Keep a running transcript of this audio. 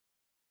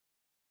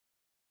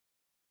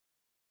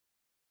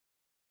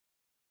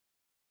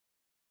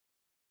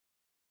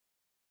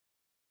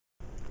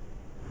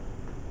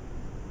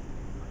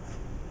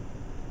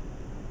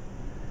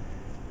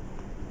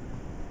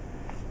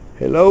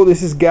Hello,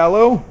 this is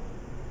Galo,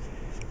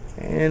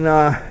 and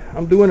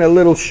I'm doing a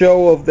little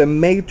show of the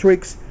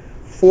Matrix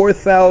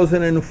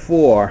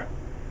 4004.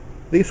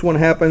 This one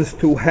happens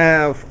to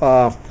have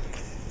a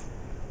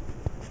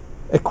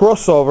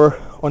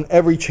crossover on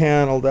every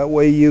channel. That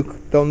way you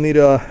don't need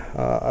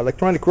a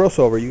electronic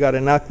crossover. You got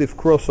an active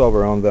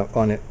crossover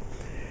on it.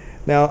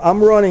 Now I'm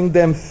running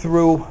them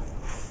through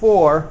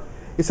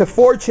it's a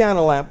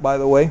 4-channel amp, by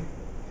the way,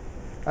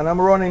 and I'm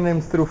running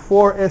them through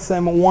 4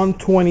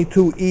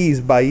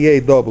 SM122Es by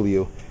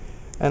EAW,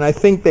 and I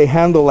think they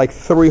handle like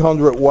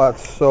 300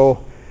 watts,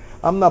 so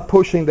I'm not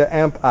pushing the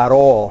amp at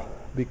all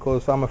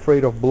because I'm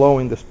afraid of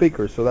blowing the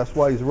speakers. So that's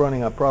why it's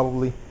running at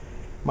probably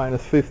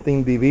minus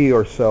 15 dB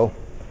or so.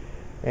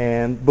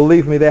 And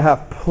believe me, they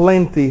have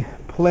plenty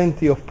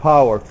of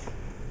power.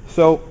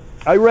 So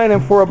I ran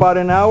them for about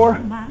an hour,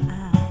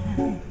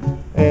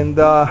 and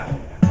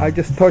I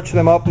just touched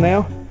them up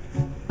now.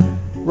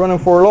 Running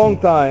for a long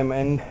time,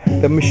 and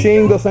the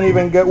machine doesn't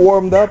even get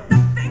warmed up,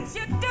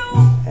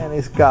 and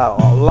it's got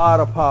a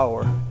lot of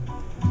power.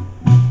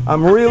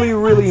 I'm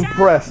really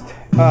impressed.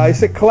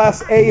 It's a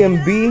class A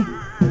and B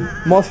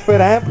MOSFET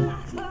amp,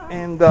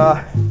 and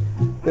the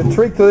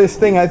trick to this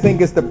thing, I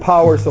think, is the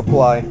power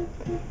supply.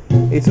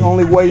 It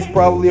only weighs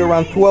probably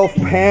around 12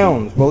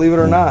 pounds, believe it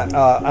or not.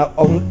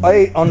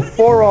 On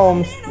 4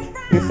 ohms,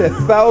 it's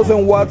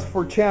 1,000 watts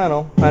per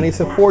channel, and it's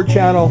a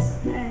 4-channel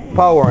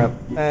power amp.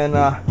 And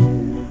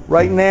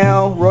right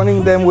now,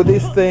 running them with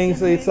these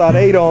things, it's at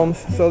 8 ohms,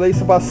 so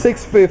it's about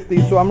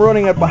 650. So I'm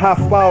running at half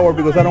power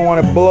because I don't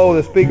want to blow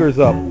the speakers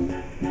up.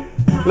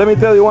 Let me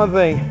tell you one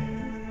thing: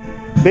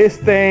 these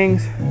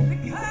things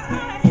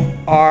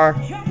are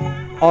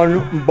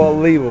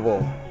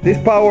unbelievable. This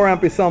power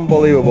amp is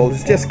unbelievable.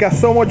 It's just got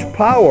so much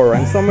power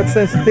and so much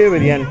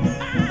sensitivity and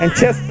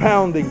chest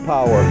pounding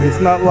power.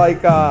 It's not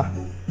like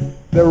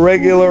the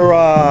regular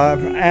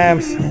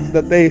amps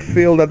that they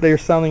feel that they're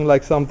sounding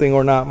like something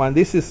or not. Man,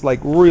 this is like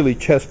really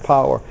chest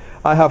power.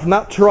 I have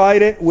not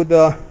tried it with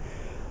the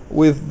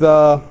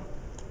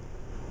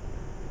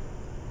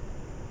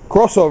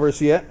crossovers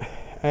yet,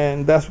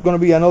 and that's going to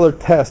be another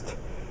test.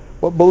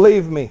 But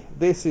believe me,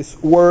 this is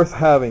worth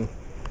having.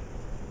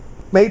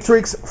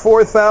 Matrix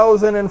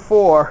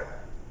 4004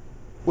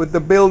 with the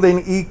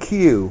built-in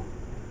EQ.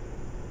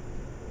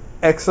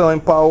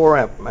 Excellent power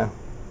amp, man.